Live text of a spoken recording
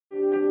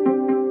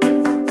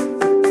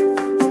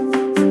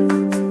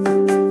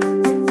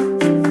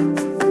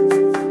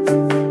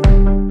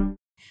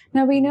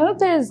we know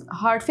there's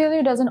heart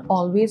failure doesn't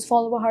always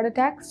follow a heart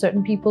attack.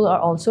 Certain people are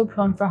also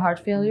prone for heart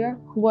failure.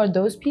 Who are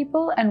those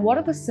people and what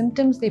are the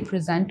symptoms they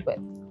present with?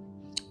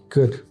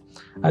 Good.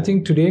 I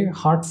think today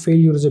heart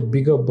failure is a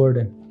bigger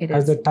burden.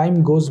 As the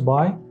time goes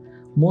by,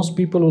 most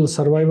people will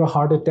survive a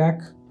heart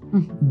attack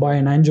by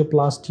an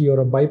angioplasty or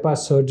a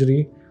bypass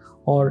surgery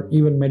or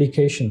even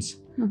medications.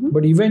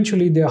 But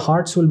eventually their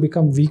hearts will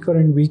become weaker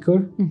and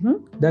weaker.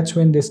 That's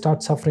when they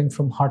start suffering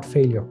from heart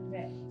failure,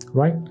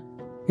 right?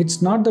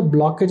 It's not the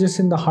blockages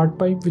in the heart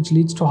pipe which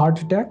leads to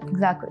heart attack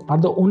are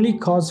the only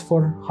cause for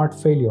heart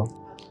failure.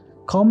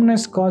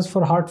 Commonest cause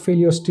for heart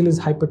failure still is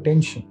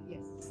hypertension.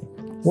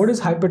 What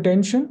is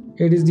hypertension?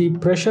 It is the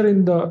pressure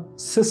in the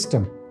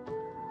system.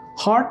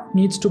 Heart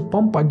needs to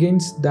pump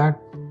against that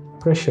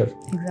pressure.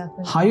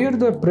 Higher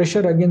the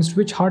pressure against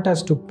which heart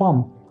has to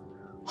pump,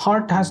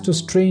 heart has to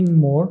strain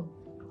more,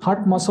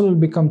 heart muscle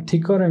will become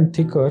thicker and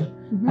thicker,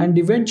 and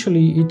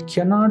eventually it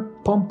cannot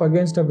pump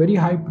against a very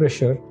high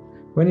pressure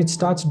when it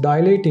starts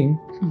dilating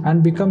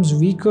and becomes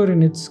weaker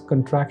in its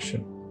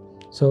contraction.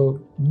 So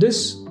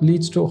this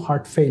leads to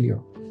heart failure.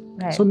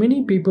 So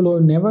many people who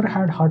have never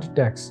had heart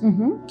attacks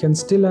can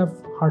still have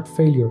heart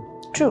failure.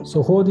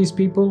 So who are these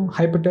people?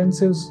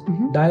 Hypertensives,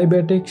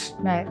 diabetics,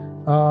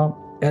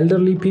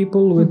 elderly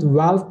people with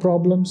valve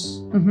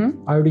problems,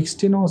 aortic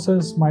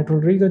stenosis, mitral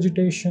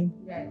regurgitation,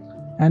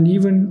 and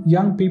even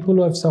young people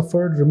who have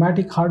suffered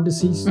rheumatic heart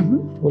disease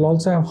will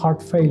also have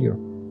heart failure.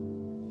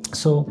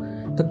 So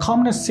the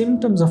commonest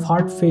symptoms of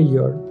heart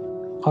failure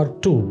are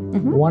two.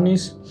 One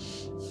is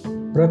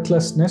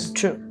breathlessness.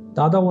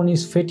 The other one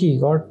is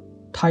fatigue or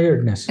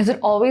tiredness. Is it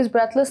always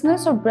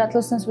breathlessness or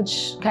breathlessness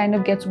which kind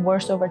of gets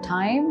worse over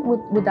time?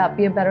 Would that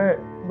be a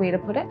better way to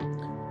put it?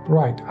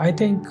 Right. I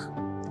think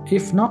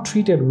if not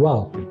treated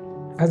well,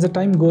 as the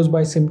time goes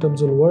by,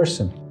 symptoms will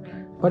worsen.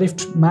 But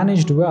if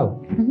managed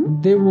well,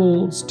 they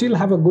will still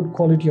have a good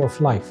quality of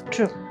life.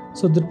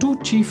 So the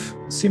two chief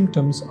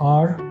symptoms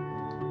are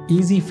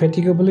easy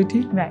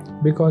fatigability,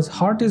 because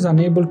heart is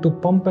unable to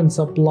pump and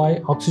supply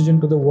oxygen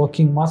to the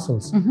working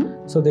muscles.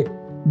 So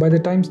by the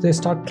time they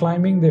start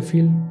climbing, they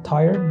feel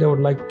tired, they would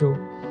like to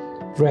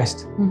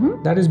rest.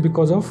 That is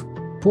because of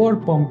poor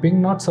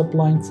pumping, not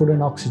supplying food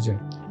and oxygen.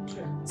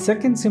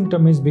 Second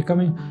symptom is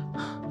becoming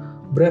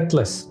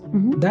breathless.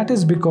 That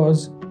is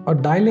because a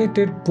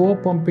dilated, poor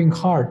pumping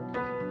heart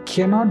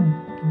cannot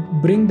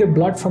bring the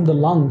blood from the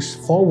lungs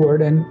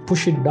forward and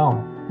push it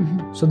down.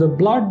 So the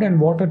blood and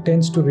water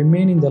tends to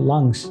remain in the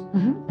lungs,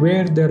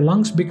 where their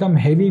lungs become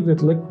heavy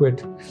with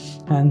liquid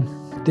and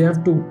they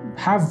have to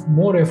have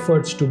more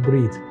efforts to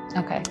breathe.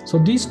 So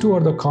these two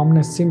are the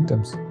commonest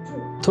symptoms.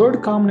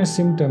 Third commonest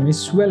symptom is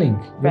swelling.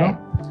 You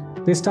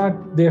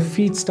know? Their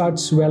feet start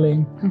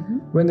swelling.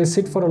 When they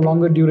sit for a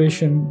longer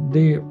duration,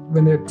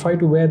 when they try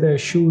to wear their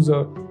shoes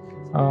or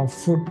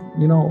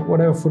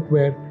whatever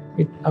footwear,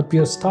 it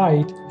appears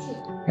tight.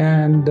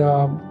 And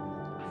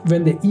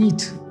when they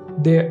eat,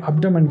 their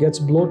abdomen gets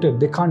bloated.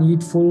 They can't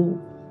eat full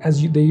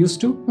as they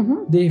used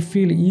to. They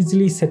feel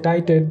easily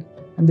satiated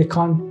and they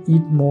can't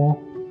eat more.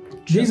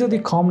 These are the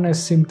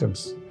commonest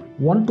symptoms.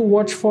 One to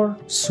watch for: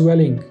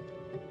 swelling,